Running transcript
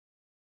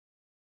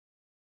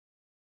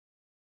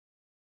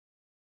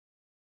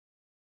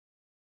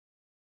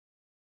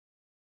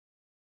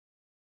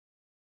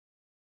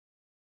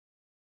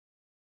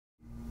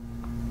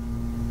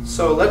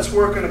So let's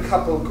work on a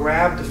couple of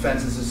grab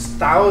defenses. There's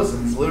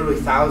thousands,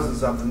 literally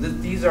thousands of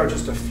them. These are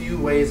just a few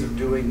ways of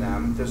doing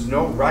them. There's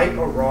no right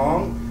or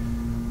wrong,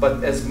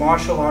 but as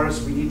martial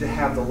artists, we need to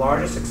have the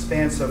largest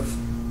expanse of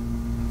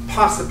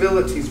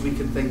possibilities we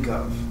can think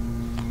of.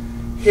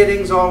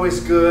 Hitting's always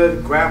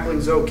good,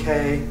 grappling's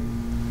okay,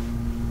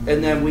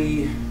 and then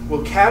we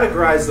will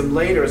categorize them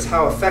later as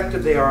how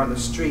effective they are on the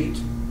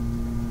street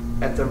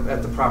at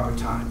the proper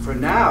time. For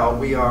now,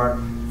 we are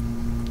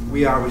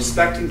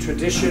respecting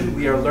tradition,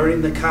 we are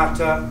learning the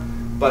kata,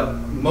 but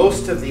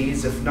most of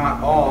these, if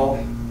not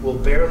all, will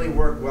barely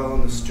work well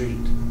on the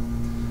street.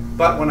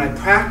 But when I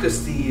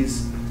practice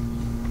these,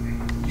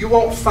 you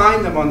won't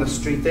find them on the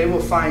street, they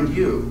will find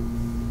you.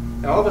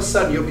 And all of a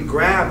sudden you'll be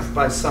grabbed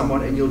by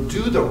someone and you'll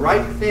do the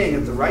right thing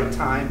at the right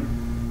time.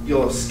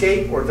 You'll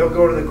escape, or they'll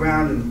go to the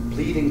ground in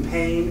bleeding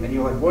pain, and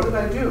you're like, what did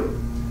I do?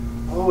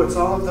 Oh, it's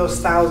all of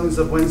those thousands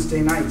of Wednesday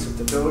nights at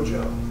the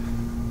dojo,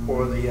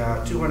 or the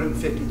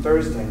 250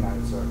 Thursday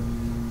nights, or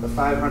the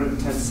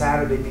 510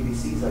 Saturday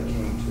BBCs I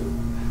came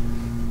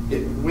to.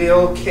 It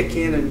will kick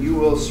in and you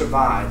will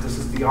survive. This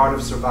is the art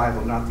of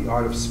survival, not the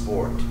art of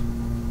sport.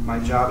 My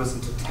job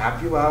isn't to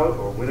tap you out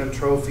or win a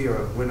trophy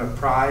or win a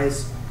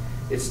prize.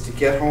 It's to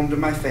get home to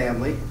my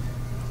family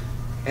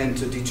and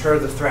to deter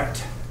the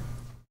threat.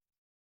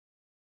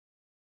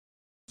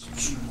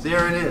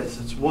 There it is,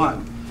 it's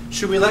one.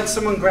 Should we let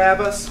someone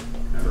grab us?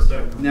 Never,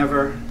 sir.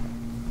 Never.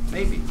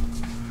 Maybe.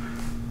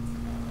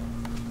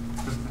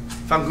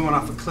 If I'm going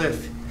off a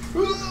cliff,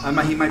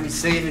 he might be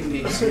saving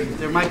me. So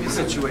there might be a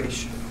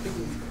situation.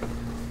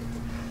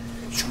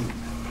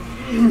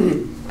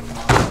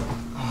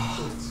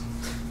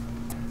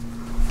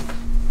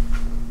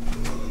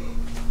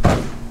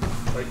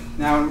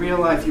 Now in real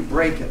life you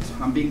break it.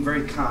 I'm being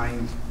very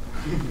kind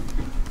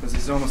because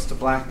he's almost a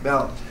black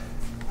belt.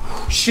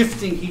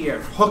 Shifting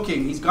here,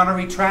 hooking, he's going to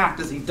retract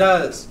as he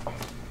does.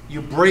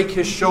 You break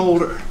his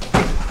shoulder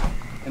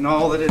and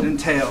all that it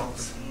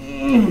entails.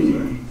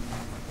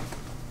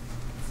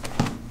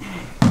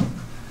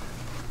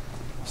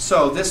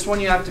 So this one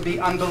you have to be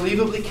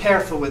unbelievably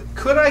careful with.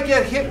 Could I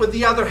get hit with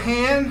the other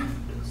hand?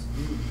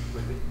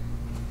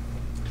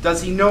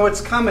 Does he know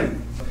it's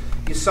coming?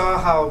 You saw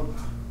how,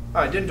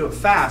 I didn't do it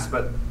fast,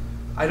 but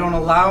I don't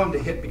allow him to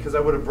hit because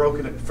I would have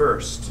broken it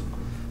first.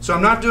 So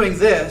I'm not doing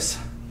this.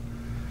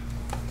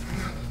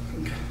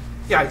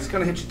 Yeah, he's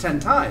going to hit you 10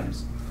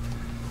 times.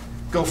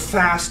 Go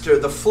faster.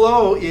 The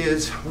flow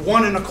is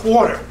 1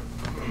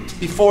 1/4.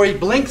 Before he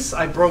blinks,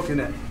 I've broken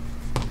it.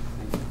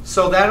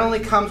 So that only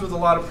comes with a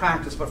lot of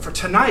practice. But for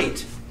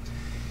tonight,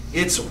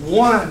 it's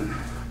 1,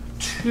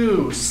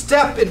 2,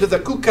 step into the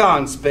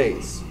kukan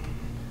space.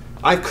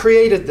 I've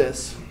created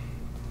this.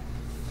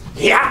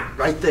 Yeah,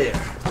 right there.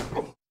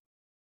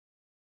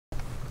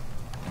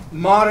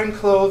 Modern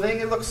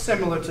clothing, it looks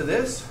similar to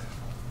this.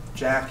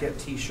 Jacket,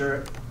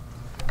 t-shirt.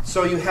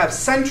 So you have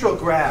central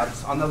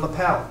grabs on the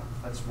lapel.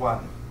 That's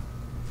 1.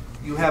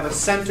 You have a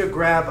center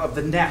grab of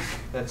the neck.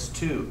 That's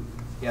 2.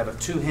 You have a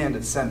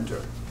 2-handed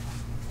center.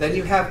 Then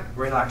you have,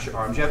 relax your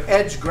arms, you have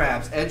edge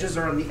grabs. Edges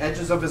are on the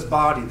edges of his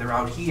body. They're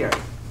out here.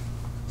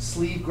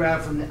 Sleeve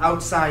grab from the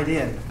outside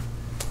in.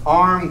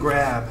 Arm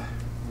grab.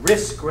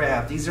 Wrist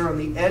grab. These are on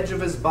the edge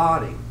of his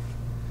body.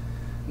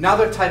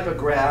 Another type of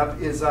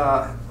grab is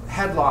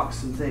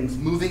headlocks and things,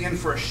 moving in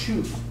for a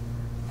shoot,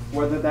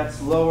 whether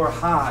that's low or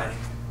high.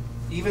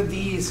 Even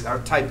these are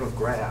type of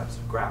grabs,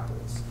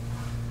 grapples.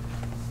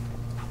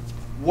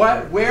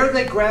 Where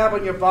they grab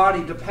on your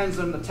body depends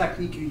on the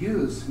technique you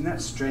use. Isn't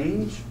that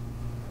strange?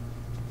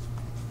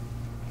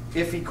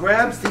 If he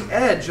grabs the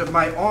edge of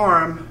my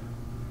arm,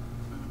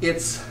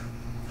 it's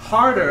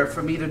harder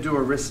for me to do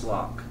a wrist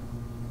lock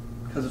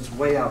because it's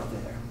way out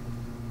there.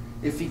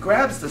 If he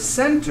grabs the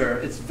center,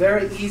 it's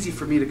very easy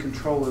for me to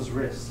control his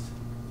wrist.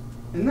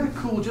 Isn't that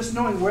cool? Just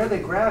knowing where they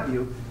grab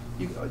you,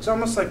 it's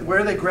almost like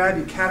where they grab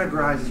you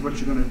categorizes what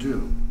you're going to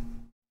do.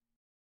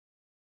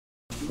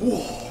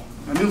 Whoa!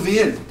 I move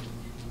in.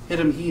 Hit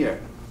him here.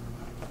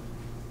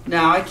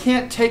 Now, I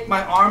can't take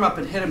my arm up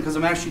and hit him because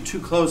I'm actually too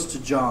close to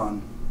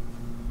John.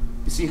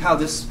 You see how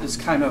this is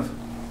kind of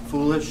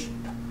foolish?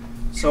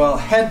 So I'll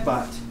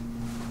headbutt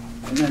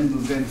and then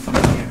move in from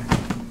here.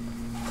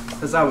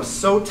 Because I was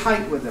so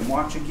tight with him.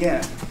 Watch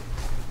again.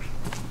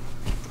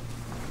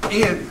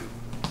 In.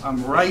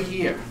 I'm right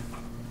here.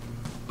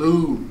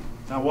 Boom.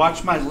 Now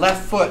watch my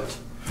left foot.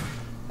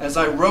 As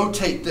I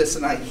rotate this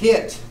and I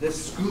hit,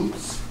 this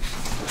scoops.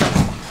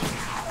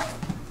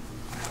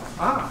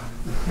 Ah,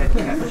 head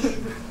catch.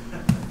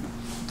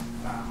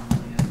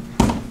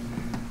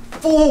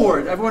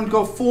 Forward. Everyone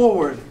go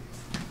forward.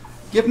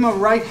 Give him a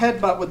right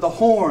headbutt with the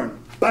horn.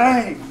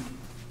 Bang.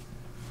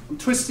 I'm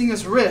twisting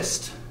his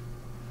wrist.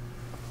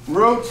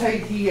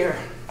 Rotate here.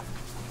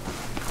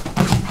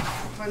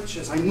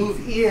 Punches. I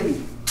move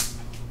in.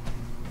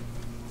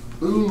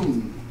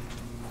 Boom.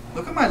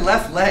 Look at my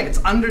left leg. It's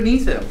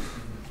underneath him.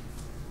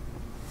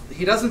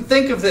 He doesn't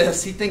think of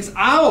this. He thinks,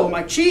 ow,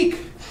 my cheek.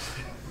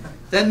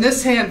 Then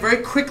this hand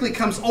very quickly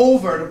comes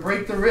over to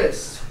break the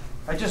wrist.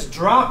 I just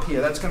drop here.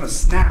 That's going to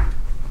snap.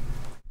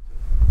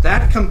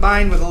 That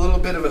combined with a little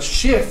bit of a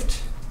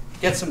shift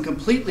gets him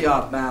completely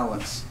off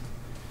balance.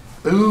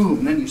 Boom,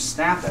 and then you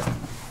snap it.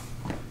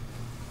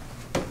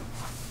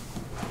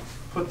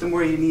 Put them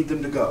where you need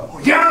them to go.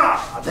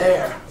 Yeah,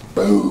 there,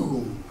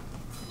 boom.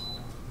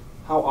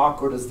 How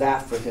awkward is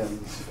that for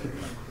him?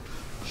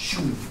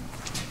 Shoo.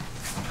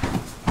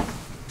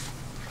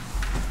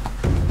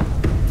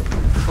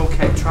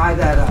 Okay, try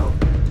that out.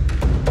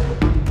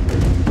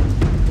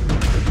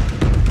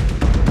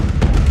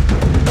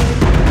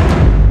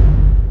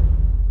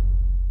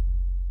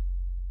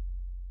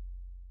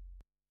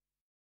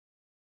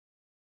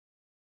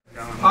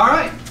 All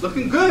right,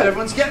 looking good.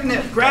 Everyone's getting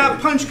it.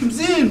 Grab, punch comes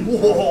in.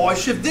 Whoa, I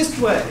shift this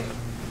way.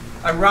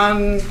 I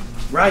run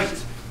right.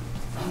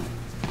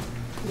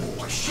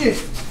 Whoa, I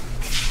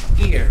shift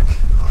here.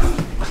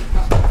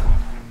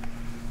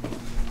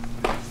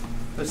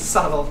 The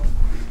subtle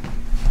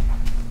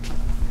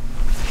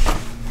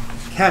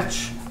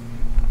catch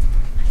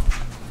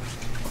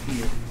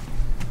here.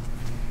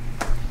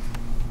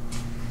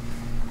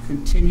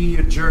 Continue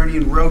your journey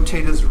and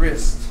rotate his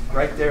wrist.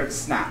 Right there, it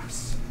snaps.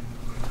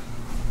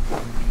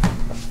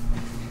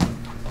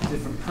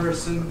 Different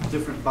person,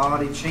 different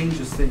body,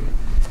 changes things.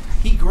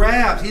 He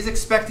grabs, he's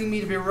expecting me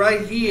to be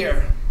right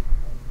here.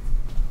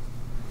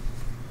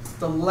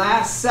 The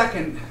last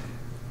second,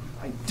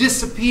 I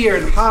disappear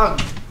and hug.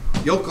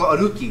 Yoko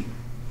Aruki.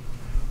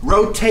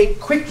 Rotate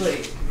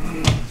quickly.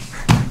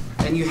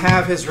 And you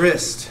have his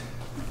wrist.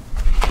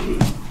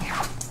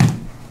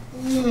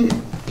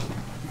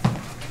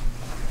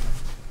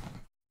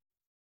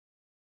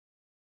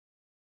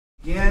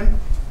 Again.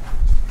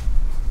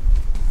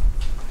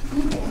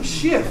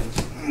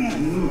 Shift.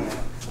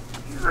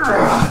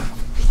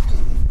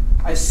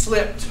 I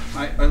slipped.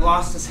 I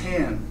lost his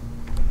hand.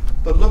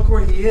 But look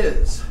where he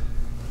is.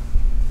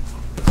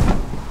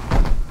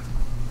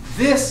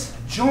 This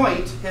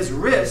joint, his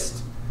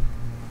wrist,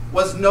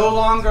 was no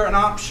longer an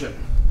option.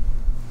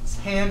 His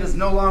hand is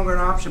no longer an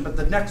option, but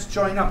the next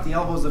joint up, the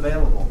elbow is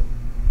available.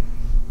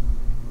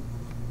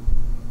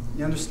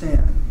 You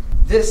understand?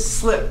 This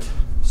slipped.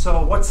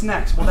 So what's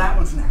next? Well, that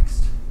one's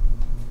next.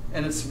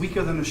 And it's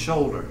weaker than the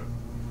shoulder.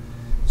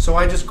 So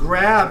I just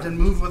grabbed and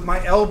moved with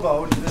my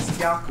elbow to this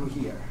Gyaku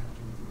here.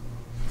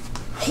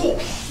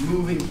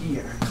 Moving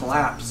here,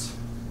 collapse.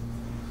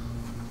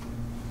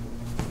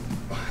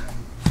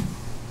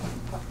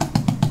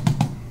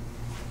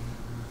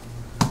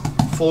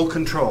 Full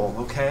control,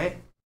 okay?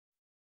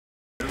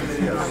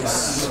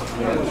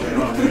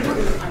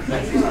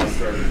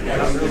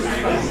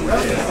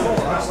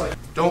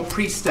 Don't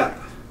pre-step.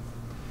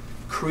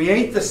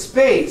 Create the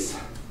space.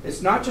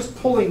 It's not just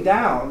pulling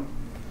down.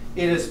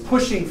 It is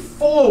pushing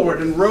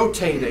forward and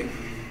rotating.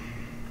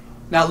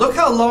 Now look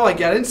how low I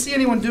get. I didn't see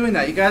anyone doing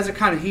that. You guys are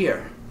kind of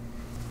here.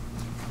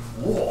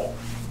 Whoa.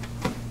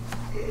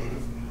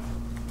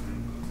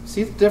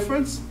 See the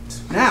difference?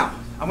 Now,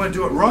 I'm going to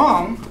do it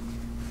wrong.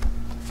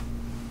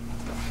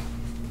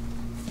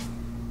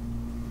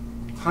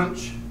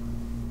 Punch.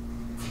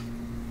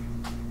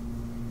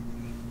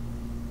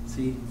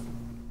 See?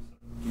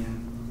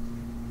 Again.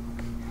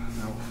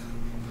 No.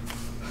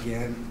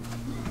 Again.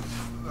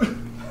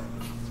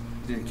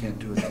 Can't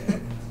do it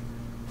there.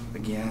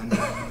 Again.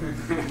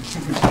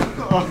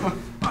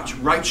 Watch,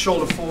 right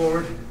shoulder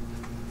forward,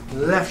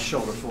 left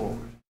shoulder forward.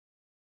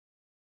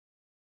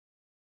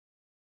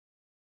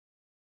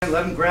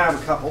 Let him grab a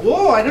couple.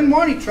 Whoa, I didn't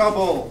want any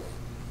trouble.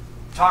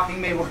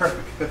 Talking may work.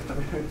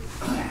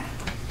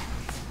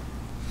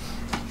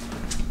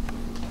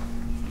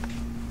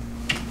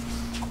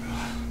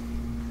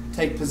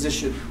 Take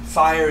position,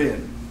 fire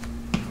in.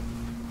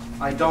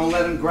 I don't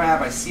let him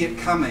grab, I see it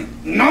coming.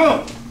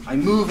 No! I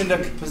move into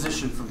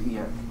position from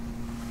here.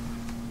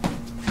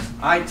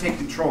 I take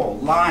control.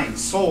 Line,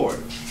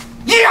 sword.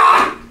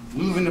 Yeah!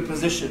 Move into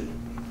position.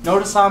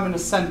 Notice how I'm in the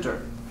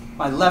center.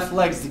 My left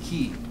leg's the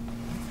key.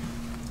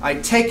 I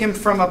take him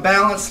from a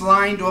balanced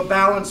line to a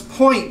balanced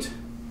point.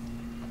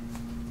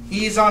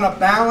 He's on a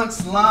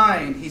balanced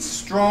line. He's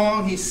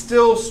strong. He's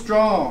still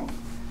strong.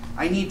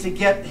 I need to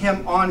get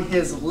him on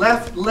his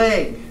left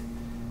leg.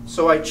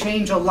 So I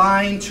change a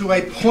line to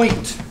a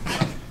point.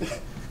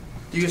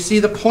 Do you see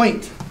the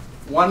point?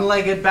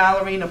 One-legged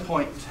ballerina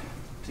point.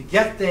 To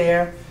get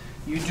there,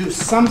 you do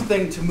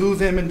something to move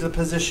him into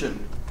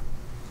position.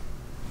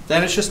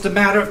 Then it's just a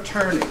matter of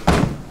turning.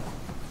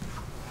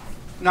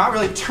 Not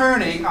really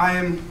turning, I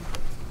am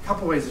a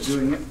couple ways of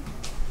doing it.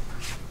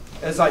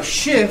 As I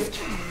shift,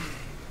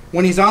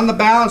 when he's on the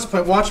balance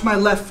point, watch my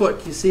left foot.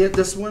 Can you see it,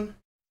 this one?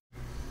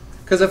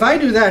 Because if I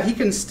do that, he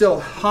can still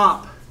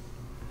hop.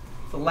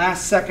 The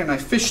last second, I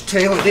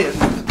fishtail it in.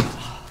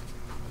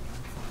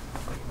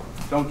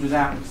 Don't do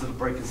that because it'll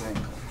break his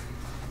ankle.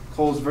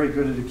 Cole's very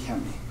good at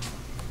ukemi.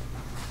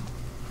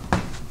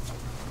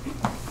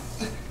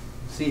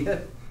 See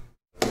it?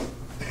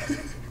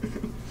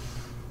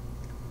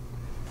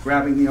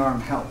 Grabbing the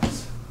arm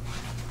helps.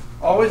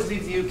 Always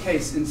leave the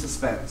ukase in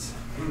suspense.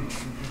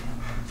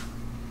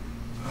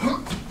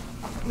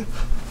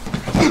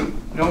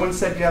 No one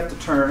said you have to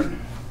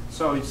turn,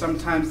 so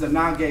sometimes the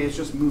nage is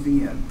just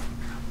moving in.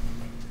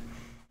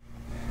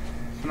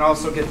 can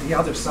also get the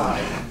other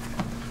side.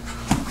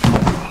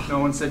 No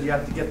one said you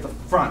have to get the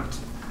front.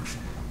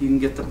 You can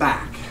get the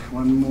back.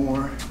 One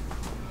more.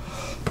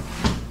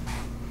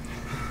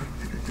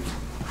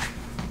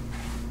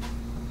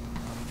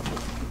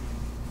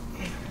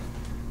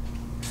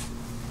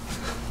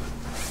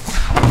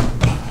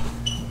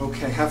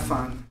 Okay, have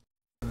fun.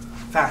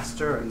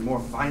 Faster and more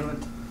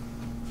violent.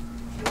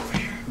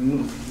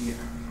 Move here.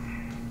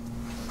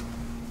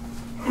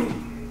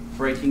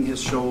 Breaking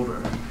his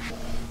shoulder.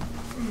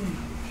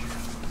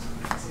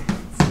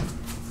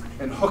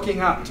 And hooking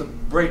up to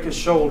break his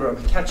shoulder.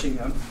 I'm catching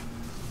him.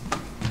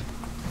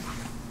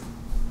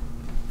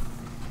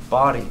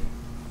 Body.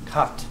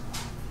 Cut.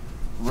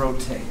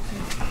 Rotate.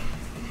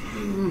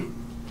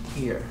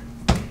 Here.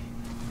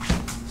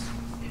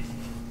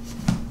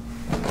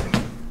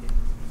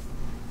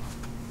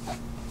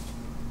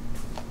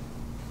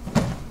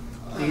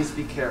 Please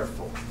be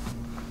careful.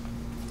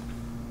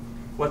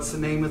 What's the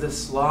name of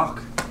this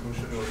lock?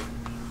 Musha Dori.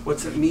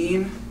 What's it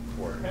mean?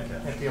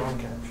 Empty arm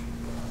catch.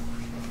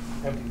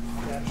 Empty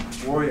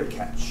catch. Warrior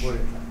catch. Warrior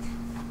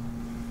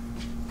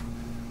catch.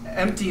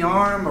 Empty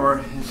arm,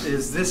 or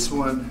is this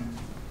one?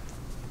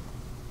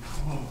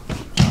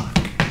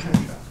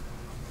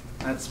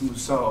 That's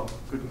Muso.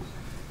 Good.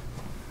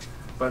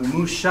 But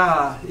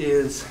Musha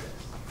is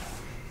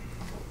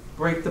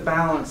break the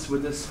balance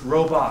with this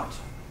robot.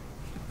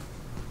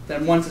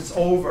 Then once it's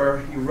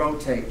over, you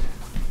rotate.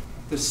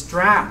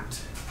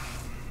 Distract.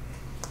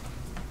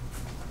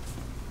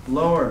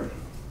 Lower.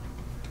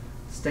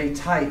 Stay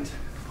tight.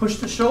 Push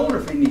the shoulder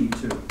if you need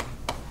to.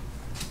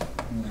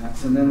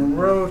 And then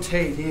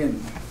rotate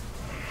in.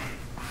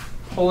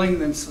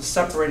 Pulling and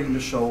separating the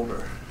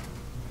shoulder.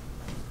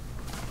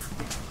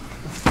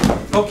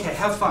 Okay,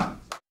 have fun.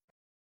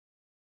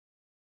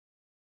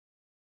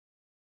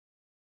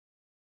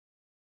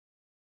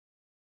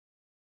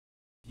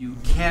 You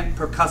can't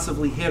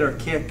percussively hit or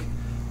kick.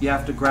 You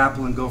have to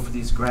grapple and go for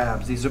these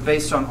grabs. These are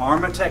based on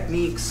armor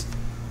techniques.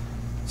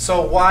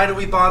 So why do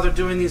we bother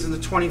doing these in the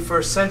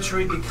 21st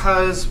century?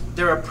 Because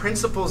there are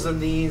principles in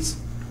these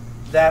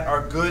that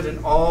are good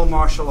in all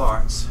martial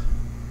arts.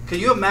 Can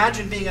you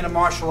imagine being in a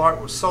martial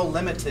art was so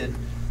limited,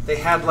 they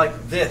had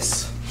like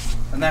this,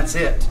 and that's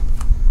it.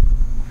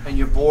 And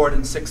you're bored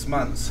in 6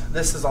 months.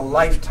 This is a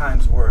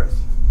lifetime's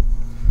worth.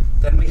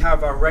 Then we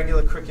have our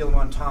regular curriculum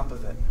on top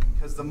of it.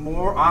 Because the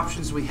more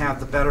options we have,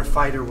 the better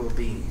fighter we'll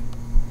be.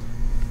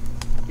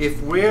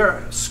 If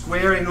we're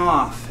squaring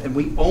off and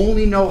we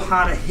only know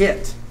how to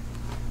hit,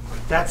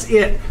 that's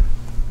it.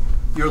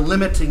 You're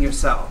limiting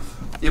yourself.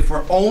 If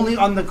we're only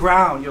on the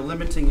ground, you're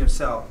limiting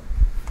yourself.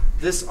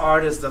 This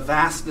art is the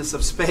vastness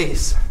of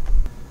space.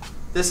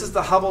 This is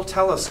the Hubble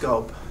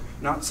telescope,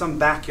 not some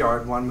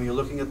backyard one where you're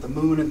looking at the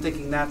moon and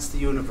thinking that's the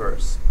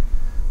universe.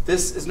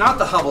 This is not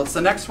the Hubble. It's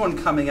the next one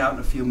coming out in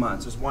a few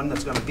months. There's one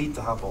that's going to beat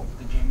the Hubble.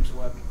 The James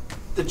Webb.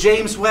 The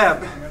James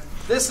Webb.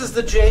 This is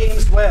the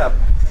James Webb.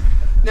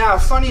 Now,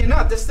 funny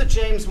enough, this is the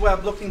James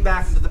Webb looking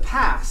back into the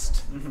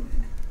past.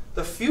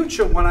 The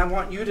future one I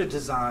want you to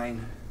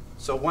design.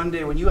 So one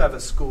day when you have a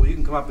school, you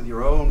can come up with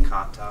your own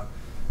kata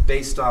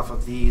based off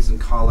of these and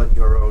call it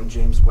your own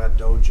James Webb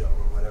Dojo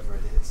or whatever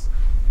it is.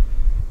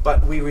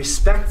 But we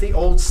respect the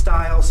old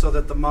style so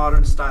that the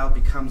modern style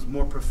becomes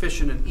more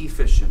proficient and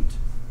efficient.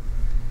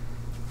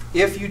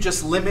 If you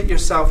just limit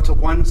yourself to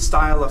one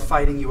style of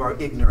fighting, you are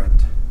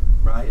ignorant,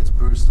 right? As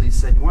Bruce Lee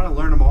said, you want to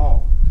learn them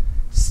all.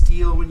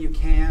 Steal when you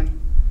can,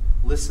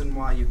 listen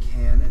while you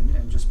can,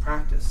 and just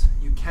practice.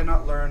 You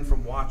cannot learn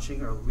from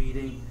watching or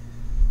reading.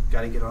 You've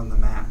got to get on the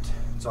mat.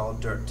 It's all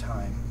dirt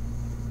time.